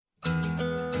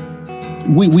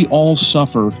We all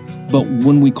suffer, but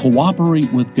when we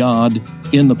cooperate with God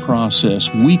in the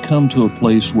process, we come to a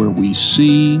place where we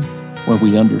see, where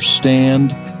we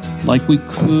understand, like we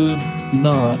could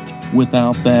not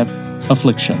without that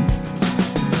affliction.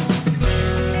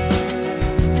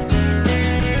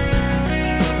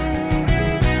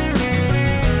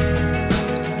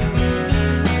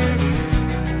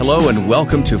 Hello and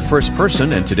welcome to First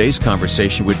Person and today's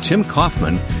conversation with Tim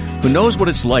Kaufman, who knows what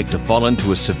it's like to fall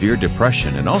into a severe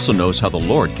depression and also knows how the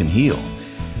Lord can heal.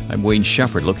 I'm Wayne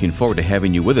Shepherd, looking forward to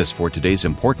having you with us for today's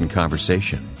important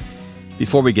conversation.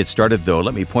 Before we get started, though,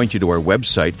 let me point you to our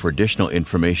website for additional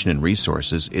information and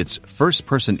resources. It's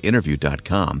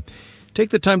firstpersoninterview.com. Take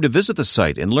the time to visit the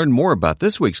site and learn more about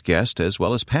this week's guest as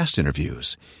well as past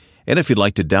interviews. And if you'd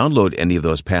like to download any of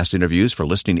those past interviews for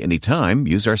listening anytime,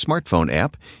 use our smartphone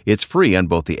app. It's free on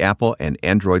both the Apple and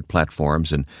Android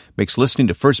platforms and makes listening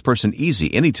to First Person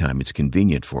easy anytime it's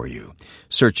convenient for you.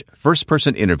 Search First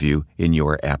Person Interview in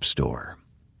your app store.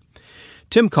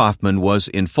 Tim Kaufman was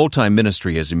in full-time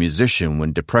ministry as a musician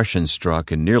when depression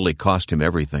struck and nearly cost him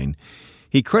everything.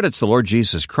 He credits the Lord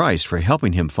Jesus Christ for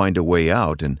helping him find a way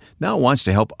out and now wants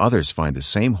to help others find the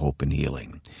same hope and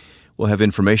healing. We'll have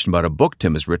information about a book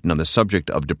Tim has written on the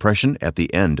subject of depression at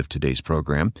the end of today's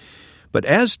program. But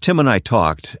as Tim and I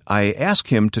talked, I asked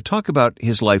him to talk about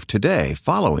his life today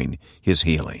following his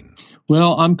healing.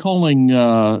 Well, I'm calling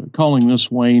this,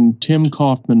 Wayne, Tim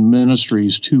Kaufman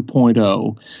Ministries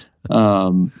 2.0.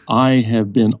 I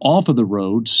have been off of the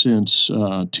road since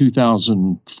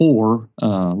 2004.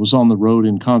 Was on the road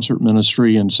in concert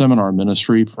ministry and seminar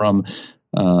ministry from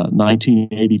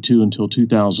 1982 until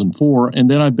 2004. And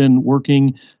then I've been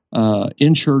working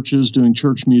in churches, doing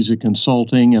church music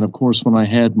consulting. And of course, when I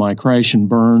had my crash and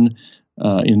burn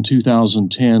in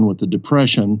 2010 with the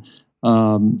depression,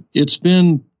 it's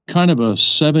been kind of a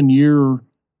 7-year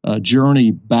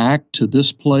journey back to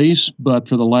this place. But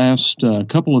for the last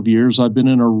couple of years, I've been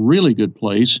in a really good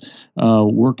place,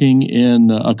 working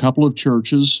in a couple of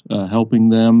churches, helping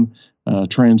them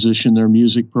transition their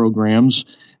music programs.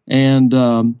 And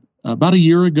about a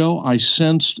year ago, I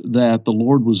sensed that the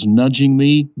Lord was nudging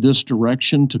me this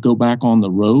direction to go back on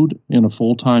the road in a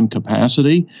full-time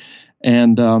capacity.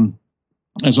 And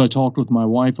as I talked with my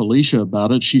wife, Alicia,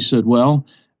 about it, she said, well,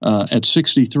 at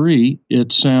 63,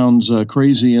 it sounds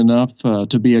crazy enough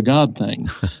to be a God thing.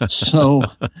 So,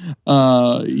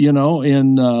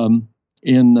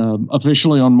 in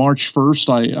officially on March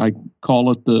 1st, I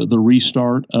call it the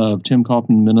restart of Tim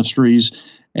Kaufman Ministries.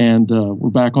 And we're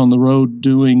back on the road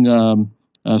doing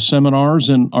seminars,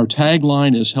 and our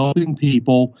tagline is helping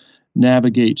people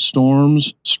navigate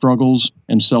storms, struggles,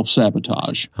 and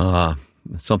self-sabotage.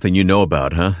 Something you know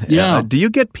about, huh? Yeah. Do you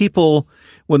get people,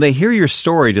 when they hear your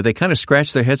story, do they kind of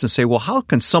scratch their heads and say, well, how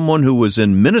can someone who was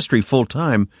in ministry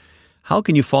full-time, how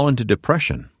can you fall into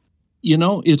depression? You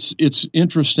know, it's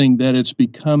interesting that it's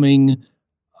becoming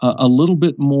a little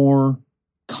bit more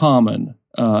common.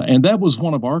 And that was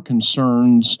one of our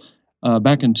concerns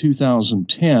back in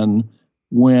 2010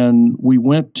 when we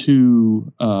went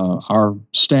to our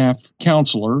staff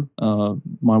counselor.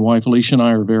 My wife, Alicia, and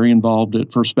I are very involved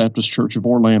at First Baptist Church of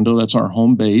Orlando. That's our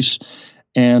home base.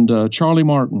 And Charlie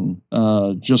Martin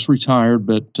just retired,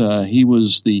 but he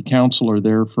was the counselor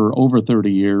there for over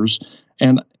 30 years.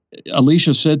 And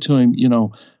Alicia said to him,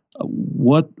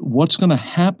 what's going to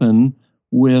happen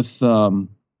with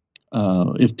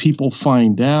if people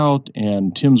find out,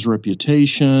 and Tim's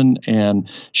reputation? And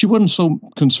she wasn't so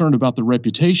concerned about the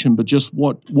reputation, but just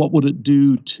what would it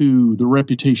do to the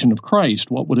reputation of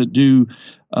Christ? What would it do,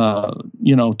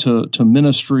 to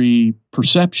ministry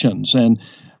perceptions? And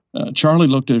Charlie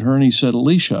looked at her and he said,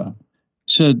 Alicia,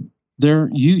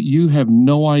 you have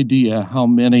no idea how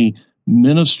many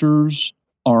ministers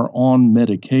are on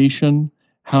medication,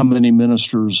 how many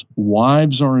ministers'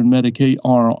 wives are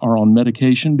on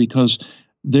medication, because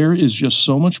there is just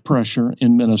so much pressure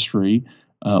in ministry.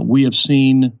 We have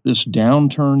seen this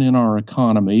downturn in our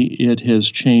economy. It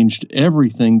has changed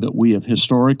everything that we have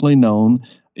historically known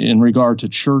in regard to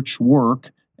church work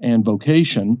and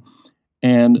vocation.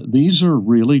 And these are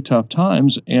really tough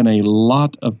times, and a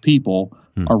lot of people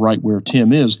are right where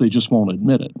Tim is. They just won't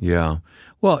admit it. Yeah.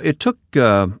 Well, it took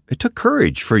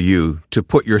courage for you to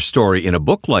put your story in a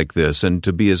book like this and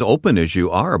to be as open as you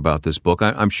are about this book.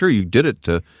 I'm sure you did it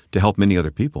to help many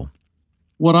other people.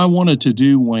 What I wanted to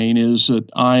do, Wayne, is that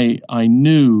I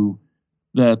knew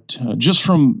that just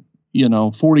from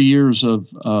 40 years of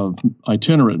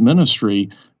itinerant ministry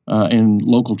and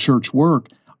local church work,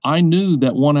 I knew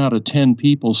that 1 out of 10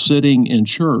 people sitting in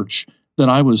church that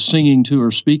I was singing to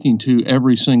or speaking to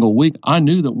every single week, I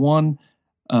knew that one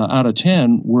out of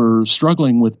 10 were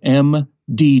struggling with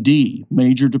MDD,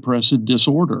 major depressive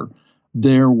disorder.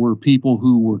 There were people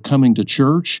who were coming to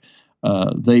church.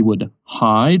 They would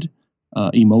hide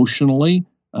emotionally.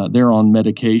 They're on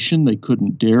medication. They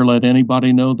couldn't dare let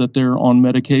anybody know that they're on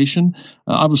medication.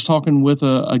 I was talking with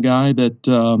a guy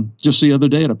that just the other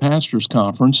day at a pastor's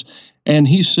conference, and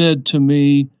he said to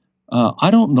me,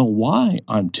 I don't know why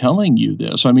I'm telling you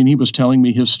this. I mean, he was telling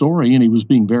me his story, and he was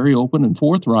being very open and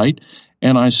forthright.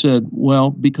 And I said, well,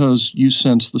 because you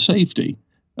sense the safety.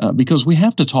 Because we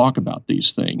have to talk about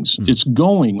these things. It's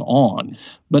going on.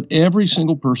 But every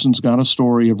single person's got a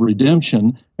story of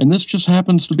redemption, and this just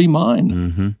happens to be mine.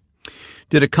 Mm-hmm.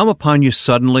 Did it come upon you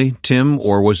suddenly, Tim,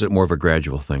 or was it more of a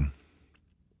gradual thing?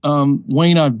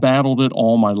 Wayne, I've battled it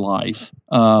all my life.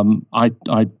 I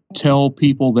tell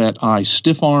people that I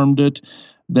stiff-armed it,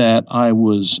 that I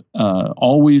was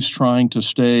always trying to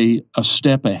stay a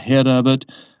step ahead of it.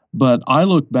 But I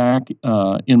look back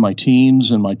in my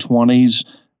teens and my 20s,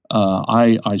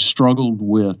 I struggled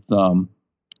with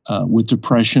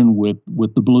depression,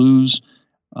 with the blues.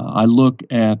 I look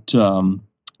at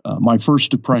my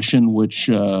first depression, which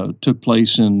took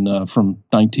place in from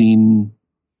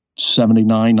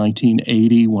 1979,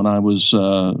 1980, when I was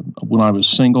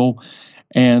single,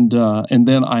 and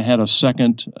then I had a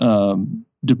second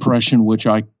depression, which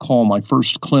I call my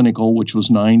first clinical, which was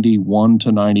 91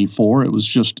 to 94. It was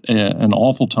just an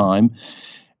awful time.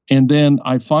 And then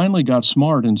I finally got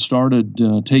smart and started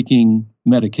taking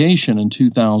medication in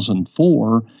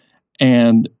 2004.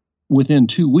 And within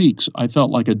 2 weeks, I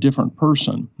felt like a different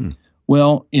person.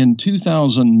 Well, in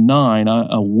 2009,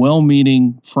 a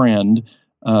well-meaning friend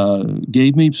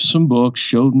gave me some books,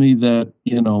 showed me that,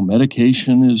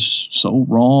 medication is so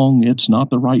wrong. It's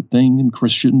not the right thing, and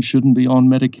Christians shouldn't be on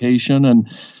medication.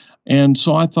 And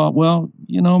so I thought, well,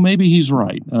 maybe he's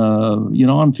right.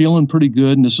 I'm feeling pretty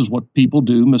good, and this is what people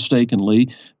do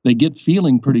mistakenly. They get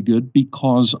feeling pretty good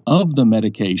because of the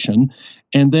medication,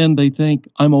 and then they think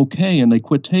I'm okay, and they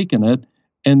quit taking it,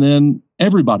 and then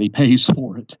everybody pays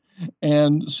for it.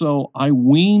 And so I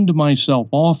weaned myself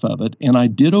off of it, and I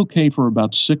did okay for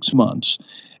about 6 months.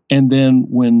 And then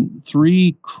when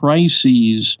 3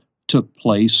 crises took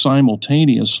place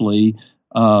simultaneously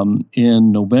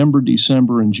in November,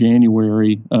 December, and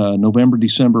January, November,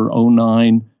 December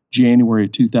 2009, January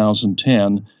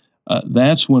 2010,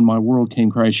 that's when my world came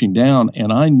crashing down,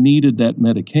 and I needed that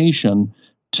medication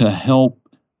to help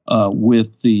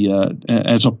with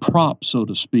as a prop, so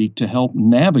to speak, to help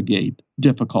navigate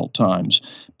difficult times.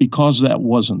 Because that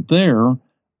wasn't there,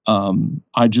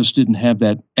 I just didn't have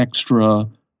that extra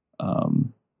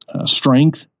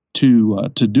strength to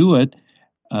do it,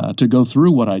 to go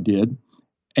through what I did.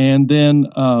 And then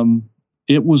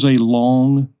it was a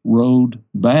long road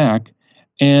back.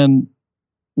 And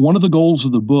one of the goals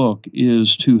of the book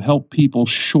is to help people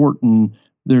shorten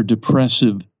their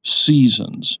depressive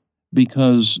seasons,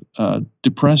 because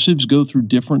depressives go through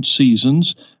different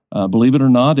seasons. Believe it or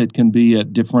not, it can be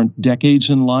at different decades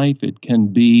in life. It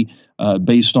can be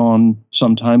based on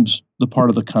sometimes the part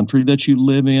of the country that you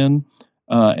live in.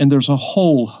 And there's a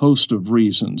whole host of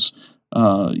reasons.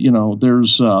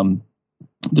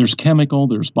 There's chemical,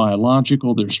 there's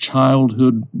biological, there's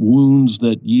childhood wounds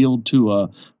that yield to a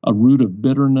root of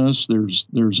bitterness.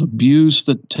 There's abuse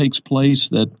that takes place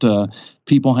that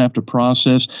people have to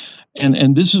process.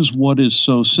 And this is what is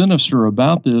so sinister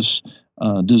about this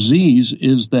disease,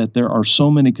 is that there are so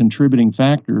many contributing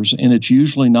factors, and it's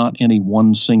usually not any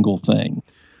one single thing.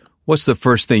 What's the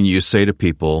first thing you say to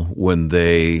people when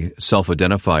they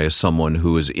self-identify as someone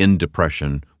who is in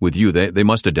depression with you? They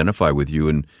must identify with you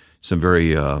in some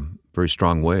very, very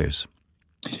strong ways.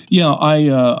 Yeah,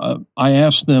 I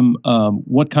ask them,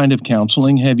 what kind of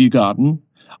counseling have you gotten?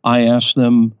 I ask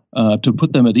them, to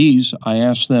put them at ease, I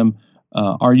ask them,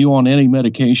 are you on any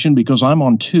medication? Because I'm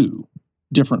on 2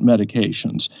 different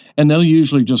medications. And they'll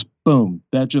usually just, boom,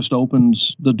 that just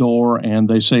opens the door, and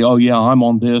they say, oh, yeah, I'm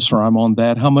on this or I'm on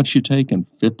that. How much you taking?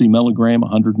 50 milligram,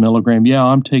 100 milligram? Yeah,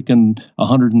 I'm taking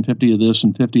 150 of this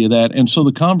and 50 of that. And so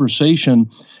the conversation,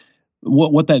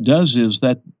 what that does is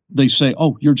that they say,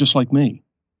 oh, you're just like me.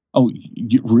 Oh,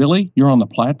 really? You're on the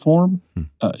platform?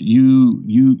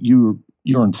 You're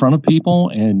in front of people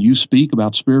and you speak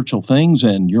about spiritual things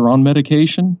and you're on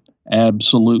medication?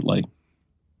 Absolutely.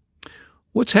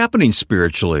 What's happening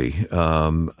spiritually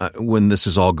when this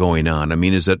is all going on? I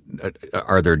mean,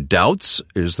 are there doubts?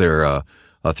 Is there a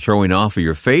throwing off of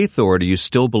your faith, or do you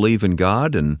still believe in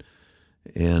God and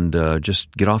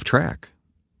just get off track?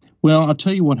 Well, I'll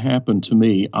tell you what happened to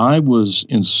me. I was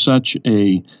in such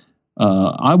I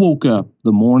woke up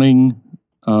the morning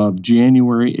of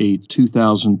January 8th,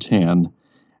 2010,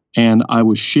 And I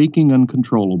was shaking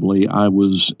uncontrollably. I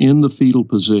was in the fetal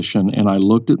position, and I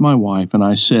looked at my wife and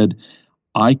I said,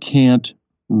 I can't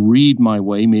read my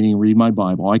way, meaning read my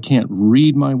Bible. I can't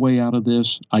read my way out of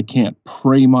this. I can't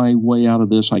pray my way out of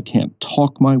this. I can't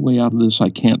talk my way out of this. I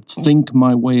can't think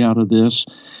my way out of this.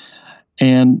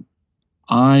 And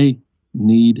I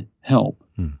need help.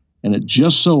 And it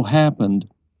just so happened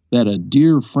that a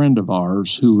dear friend of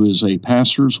ours, who is a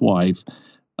pastor's wife,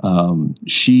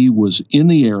 she was in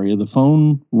the area. The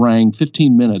phone rang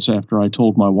 15 minutes after I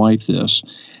told my wife this.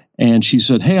 And she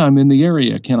said, hey, I'm in the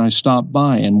area. Can I stop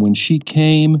by? And when she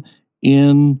came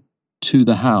in to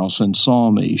the house and saw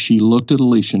me, she looked at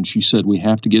Alicia and she said, we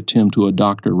have to get Tim to a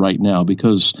doctor right now,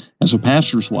 because as a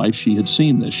pastor's wife, she had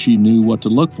seen this. She knew what to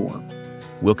look for.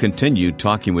 We'll continue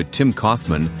talking with Tim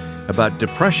Kaufman about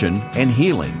depression and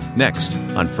healing next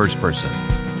on First Person.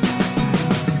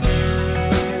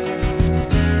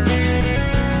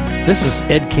 This is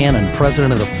Ed Cannon,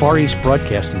 president of the Far East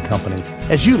Broadcasting Company.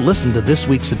 As you listen to this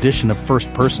week's edition of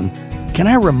First Person, can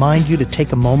I remind you to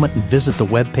take a moment and visit the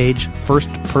webpage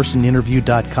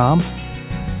firstpersoninterview.com?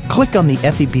 Click on the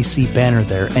FEBC banner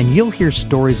there, and you'll hear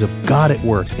stories of God at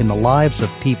work in the lives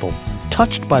of people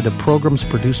touched by the programs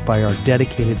produced by our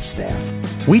dedicated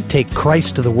staff. We take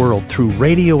Christ to the world through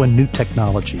radio and new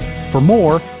technology. For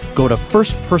more, go to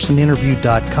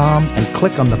firstpersoninterview.com and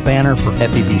click on the banner for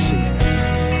FEBC.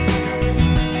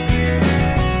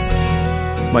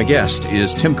 My guest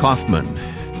is Tim Kaufman.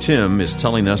 Tim is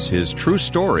telling us his true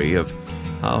story of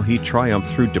how he triumphed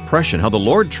through depression, how the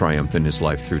Lord triumphed in his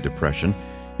life through depression.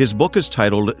 His book is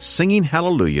titled Singing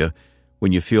Hallelujah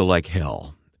When You Feel Like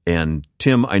Hell. And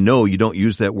Tim, I know you don't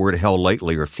use that word hell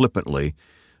lightly or flippantly.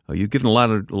 You've given a lot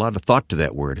of thought to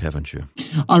that word, haven't you?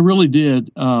 I really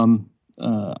did. When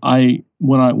I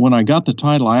got the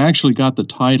title, I actually got the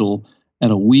title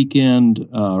at a weekend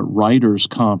writers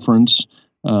conference.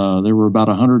 There were about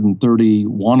 130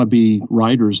 wannabe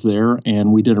writers there,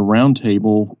 and we did a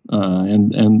roundtable,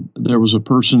 and there was a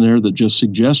person there that just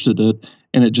suggested it,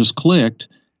 and it just clicked.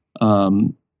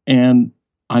 And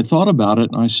I thought about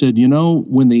it, and I said,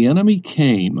 when the enemy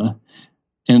came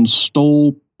and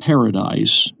stole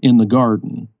paradise in the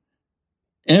garden,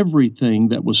 everything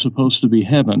that was supposed to be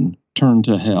heaven turned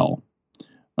to hell.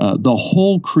 The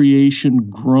whole creation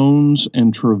groans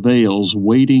and travails,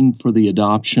 waiting for the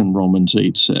adoption, Romans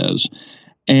 8 says.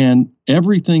 And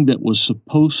everything that was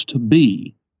supposed to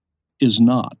be is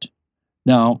not.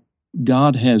 Now,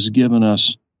 God has given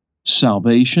us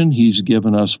salvation. He's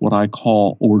given us what I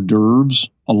call hors d'oeuvres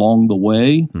along the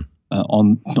way,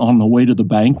 on the way to the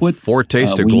banquet.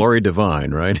 Foretaste of glory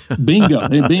divine, right? Bingo,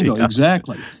 Yeah.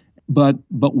 Exactly. But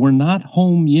we're not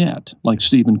home yet, like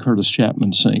Stephen Curtis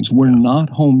Chapman sings. We're not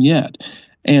home yet.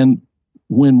 And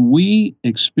when we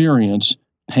experience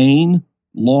pain,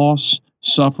 loss,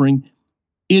 suffering,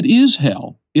 it is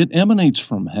hell. It emanates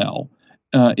from hell.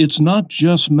 It's not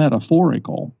just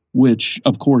metaphorical, which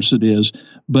of course it is,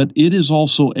 but it is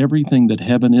also everything that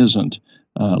heaven isn't.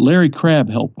 Larry Crabb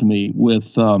helped me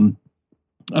with the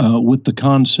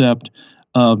concept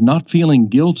of not feeling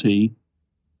guilty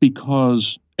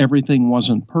because everything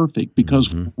wasn't perfect,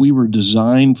 because we were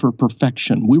designed for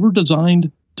perfection. We were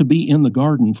designed to be in the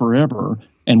garden forever,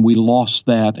 and we lost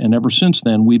that. And ever since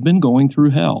then, we've been going through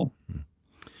hell.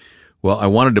 Well, I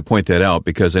wanted to point that out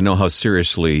because I know how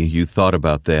seriously you thought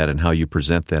about that and how you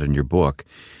present that in your book.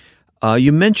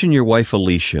 You mentioned your wife,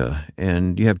 Alicia,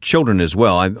 and you have children as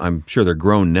well. I'm sure they're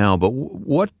grown now, but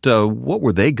what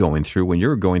were they going through when you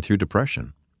were going through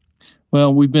depression?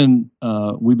 Well, we've been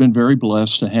very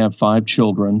blessed to have 5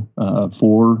 children,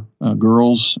 4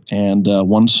 girls and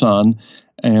 1 son,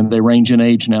 and they range in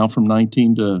age now from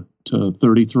 19 to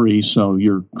 33. So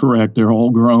you're correct; they're all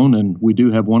grown, and we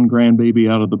do have 1 grandbaby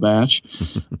out of the batch.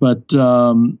 But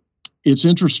it's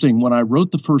interesting. When I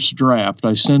wrote the first draft,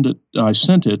 I sent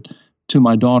it to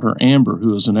my daughter Amber,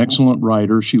 who is an excellent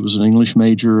writer. She was an English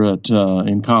major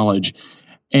in college.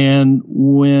 And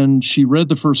when she read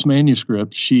the first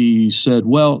manuscript, she said,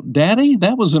 well, Daddy,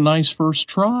 that was a nice first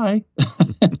try.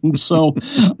 And so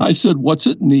I said, what's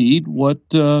it need? What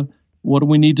do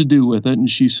we need to do with it? And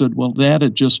she said, well, Dad,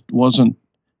 it just wasn't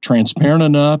transparent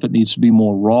enough. It needs to be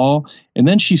more raw. And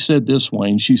then she said this,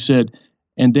 Wayne, she said,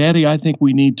 and Daddy, I think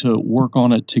we need to work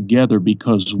on it together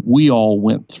because we all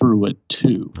went through it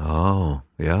too. Oh,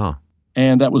 yeah.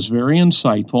 And that was very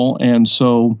insightful. And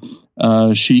so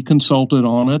she consulted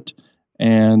on it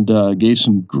and gave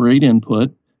some great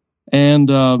input. And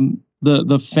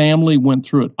the family went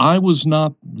through it. I was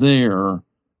not there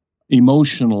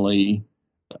emotionally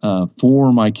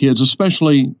for my kids,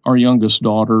 especially our youngest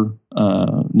daughter,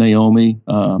 Naomi.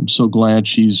 I'm so glad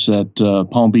she's at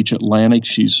Palm Beach Atlantic.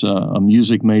 She's a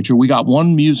music major. We got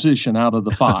one musician out of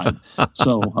the 5,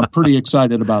 so I'm pretty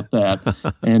excited about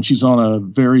that. And she's on a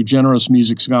very generous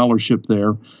music scholarship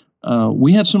there.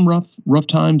 We had some rough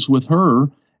times with her,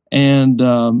 and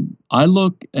I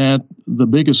look at the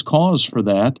biggest cause for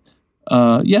that.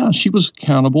 She was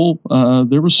accountable.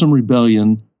 There was some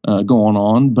rebellion going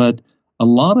on, but a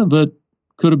lot of it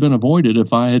could have been avoided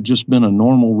if I had just been a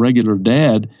normal, regular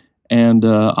dad, and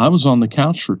I was on the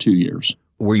couch for 2 years.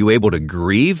 Were you able to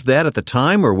grieve that at the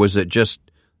time, or was it just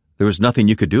there was nothing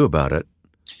you could do about it?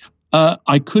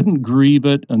 I couldn't grieve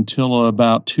it until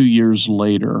about 2 years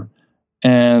later,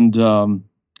 and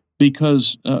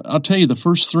because I'll tell you, the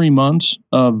first 3 months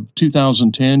of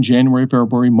 2010, January,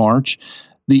 February, March,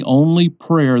 the only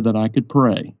prayer that I could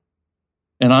pray,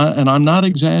 and I'm not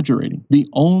exaggerating, the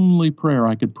only prayer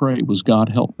I could pray was, God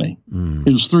help me.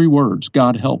 It was 3 words,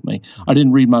 God help me. I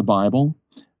didn't read my Bible.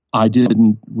 I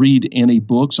didn't read any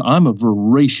books. I'm a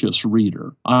voracious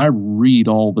reader. I read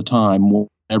all the time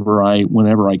whenever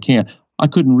I can. I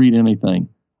couldn't read anything.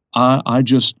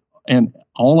 And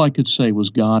all I could say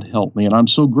was, God help me. And I'm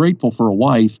so grateful for a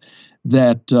wife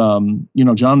that,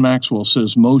 John Maxwell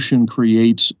says motion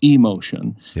creates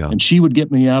emotion. Yeah. And she would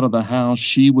get me out of the house.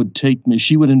 She would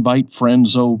invite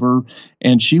friends over,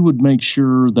 and she would make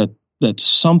sure that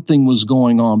something was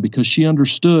going on, because she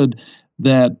understood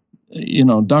that,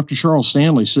 Dr. Charles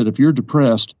Stanley said, if you're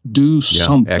depressed, do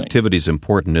something. Activity is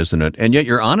important, isn't it? And yet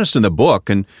you're honest in the book.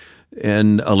 And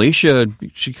Alicia,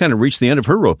 she kind of reached the end of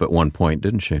her rope at one point,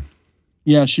 didn't she?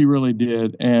 Yeah, she really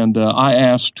did. And I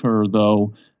asked her,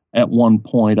 though, at one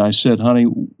point, I said, honey,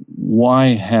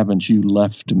 why haven't you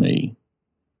left me?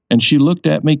 And she looked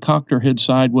at me, cocked her head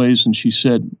sideways, and she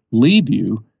said, leave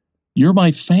you? You're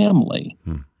my family.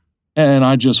 And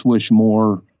I just wish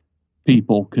more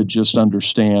people could just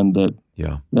understand that,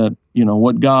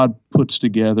 what God puts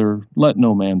together, let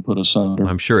no man put asunder.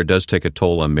 I'm sure it does take a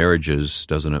toll on marriages,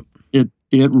 doesn't it?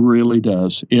 It really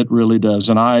does. It really does.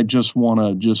 And I just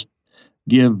want to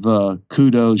give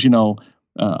kudos.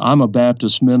 I'm a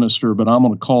Baptist minister, but I'm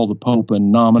going to call the Pope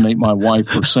and nominate my wife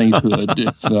for sainthood.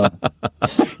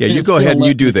 You go ahead and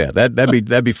you do that.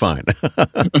 That'd be fine.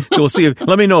 So we'll see.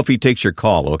 Let me know if he takes your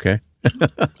call. Okay.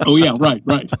 Oh yeah, right.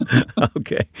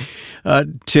 Okay,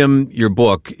 Tim, your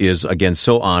book is again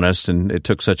so honest, and it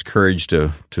took such courage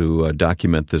to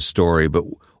document this story. But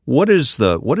what is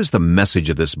the message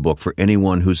of this book for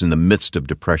anyone who's in the midst of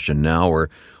depression now,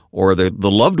 or the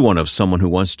loved one of someone who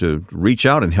wants to reach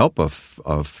out and help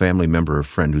a family member or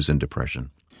friend who's in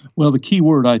depression? Well, the key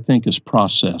word, I think, is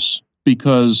process,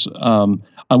 because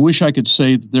I wish I could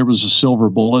say that there was a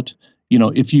silver bullet.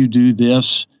 If you do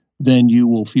this, then you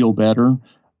will feel better.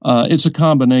 It's a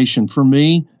combination. For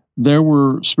me, there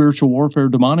were spiritual warfare,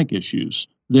 demonic issues.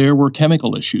 There were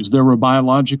chemical issues. There were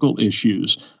biological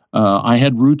issues. I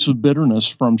had roots of bitterness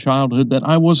from childhood that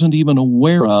I wasn't even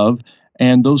aware of,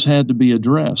 and those had to be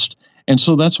addressed. And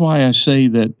so that's why I say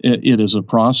that it is a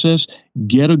process.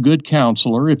 Get a good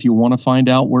counselor. If you want to find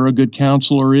out where a good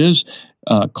counselor is,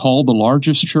 call the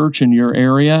largest church in your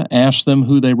area. Ask them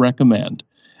who they recommend.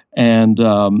 And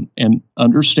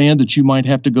understand that you might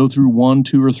have to go through 1,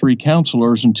 2, or 3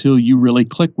 counselors until you really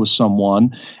click with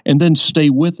someone, and then stay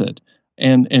with it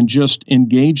and just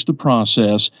engage the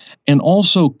process, and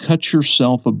also cut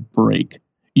yourself a break.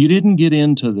 You didn't get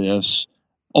into this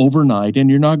overnight, and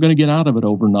you're not going to get out of it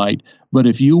overnight. But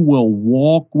if you will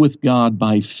walk with God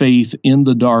by faith in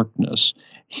the darkness,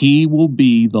 He will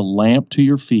be the lamp to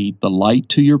your feet, the light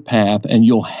to your path, and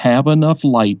you'll have enough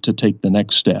light to take the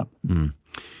next step.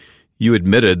 You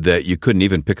admitted that you couldn't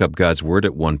even pick up God's Word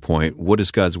at one point. What does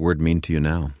God's Word mean to you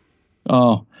now?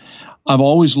 Oh, I've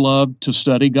always loved to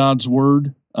study God's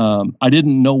Word. I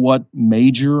didn't know what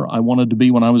major I wanted to be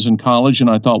when I was in college, and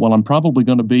I thought, well, I'm probably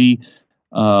going to be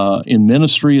in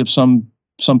ministry of some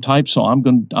type, so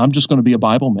I'm just going to be a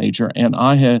Bible major. And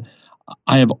I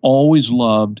have always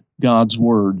loved God's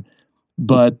Word,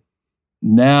 but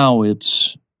now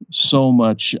it's so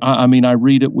much. I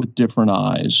read it with different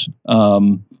eyes.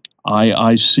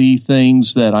 I see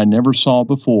things that I never saw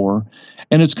before.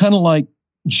 And it's kind of like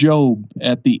Job.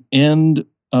 At the end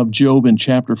of Job in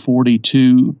chapter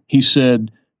 42, he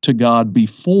said to God,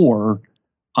 before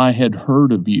I had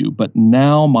heard of you, but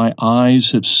now my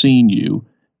eyes have seen you,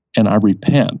 and I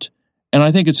repent. And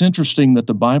I think it's interesting that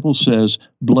the Bible says,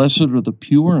 blessed are the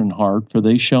pure in heart, for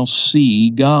they shall see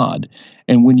God.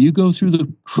 And when you go through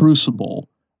the crucible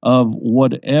of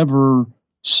whatever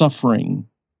suffering,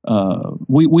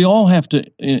 we all have to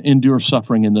endure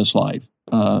suffering in this life.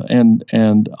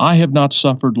 And I have not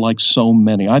suffered like so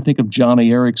many. I think of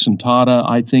Johnny Erickson Tada.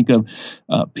 I think of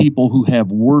people who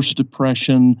have worse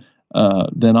depression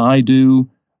than I do.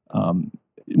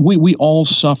 We all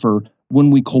suffer. When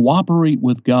we cooperate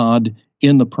with God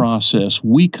in the process,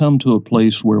 we come to a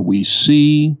place where we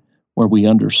see, where we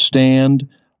understand,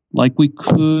 like we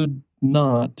could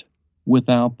not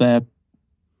without that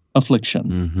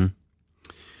affliction.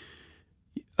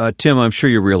 Mm-hmm. Tim, I'm sure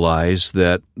you realize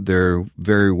that there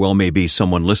very well may be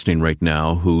someone listening right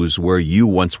now who's where you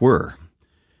once were,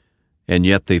 and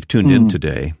yet they've tuned in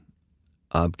today.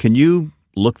 Can you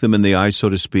look them in the eye, so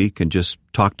to speak, and just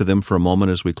talk to them for a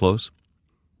moment as we close?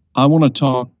 I want to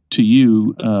talk to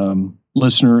you,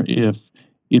 listener.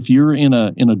 If you're in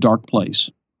a dark place,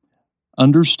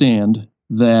 understand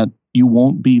that you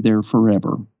won't be there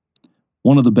forever.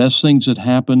 One of the best things that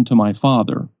happened to my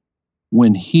father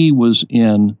when he was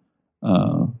in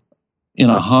a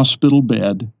hospital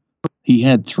bed, he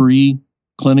had 3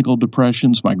 clinical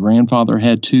depressions. My grandfather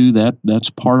had 2. That's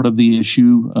part of the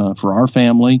issue for our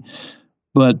family.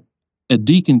 But a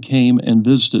deacon came and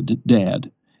visited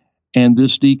Dad. And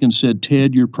this deacon said,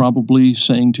 Ted, you're probably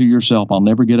saying to yourself, I'll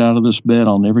never get out of this bed.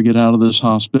 I'll never get out of this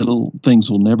hospital.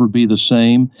 Things will never be the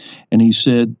same. And he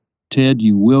said, Ted,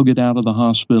 you will get out of the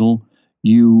hospital.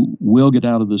 You will get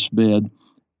out of this bed,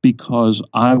 because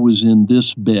I was in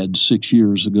this bed 6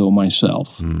 years ago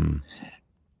myself.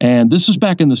 And this is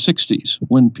back in the 60s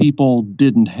when people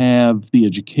didn't have the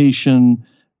education,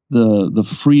 the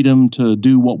freedom to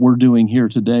do what we're doing here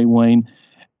today, Wayne.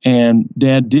 And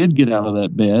Dad did get out of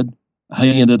that bed.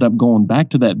 He ended up going back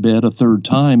to that bed a third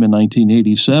time in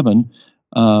 1987.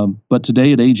 But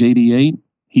today at age 88,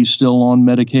 he's still on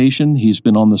medication. He's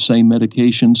been on the same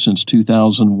medication since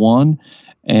 2001,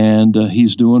 and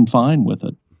he's doing fine with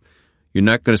it. You're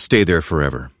not going to stay there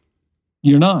forever.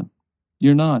 You're not.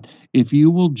 You're not. If you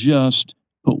will just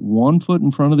put one foot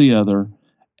in front of the other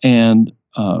and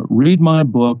read my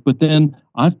book, but then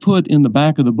I've put in the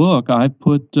back of the book, I've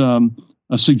put a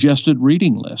suggested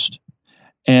reading list.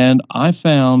 And I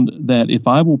found that if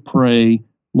I will pray,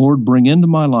 Lord, bring into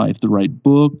my life the right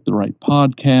book, the right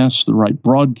podcast, the right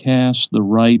broadcast, the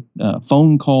right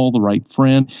phone call, the right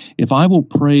friend, if I will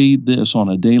pray this on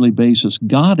a daily basis,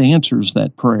 God answers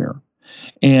that prayer.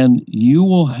 And you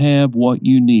will have what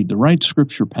you need, the right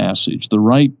scripture passage, the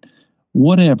right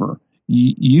whatever.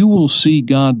 You will see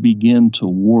God begin to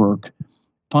work.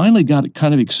 Finally got it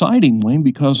kind of exciting, Wayne,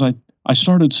 because I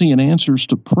started seeing answers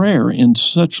to prayer in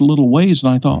such little ways.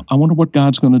 And I thought, I wonder what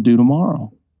God's going to do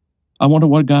tomorrow. I wonder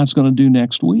what God's going to do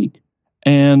next week.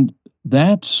 And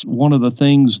that's one of the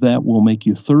things that will make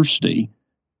you thirsty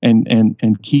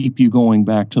and keep you going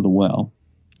back to the well.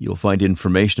 You'll find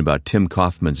information about Tim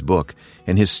Kaufman's book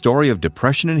and his story of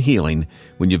depression and healing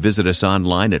when you visit us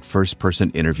online at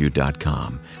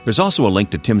firstpersoninterview.com. There's also a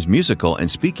link to Tim's musical and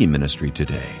speaking ministry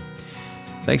today.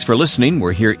 Thanks for listening.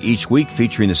 We're here each week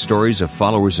featuring the stories of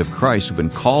followers of Christ who've been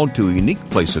called to a unique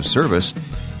place of service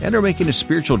and are making a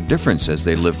spiritual difference as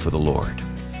they live for the Lord.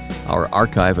 Our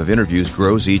archive of interviews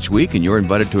grows each week, and you're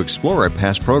invited to explore our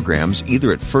past programs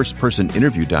either at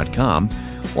firstpersoninterview.com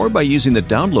or by using the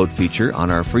download feature on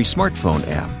our free smartphone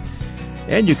app.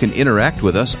 And you can interact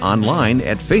with us online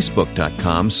at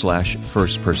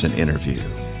facebook.com/firstpersoninterview.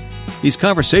 These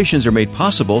conversations are made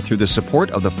possible through the support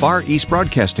of the Far East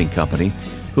Broadcasting Company,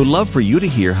 who love for you to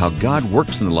hear how God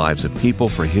works in the lives of people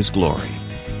for His glory.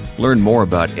 Learn more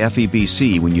about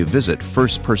FEBC when you visit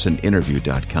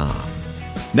firstpersoninterview.com.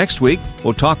 Next week,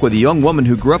 we'll talk with a young woman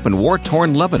who grew up in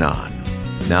war-torn Lebanon.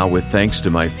 Now, with thanks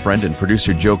to my friend and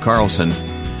producer Joe Carlson,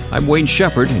 I'm Wayne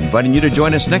Shepherd, inviting you to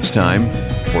join us next time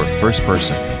for First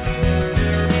Person.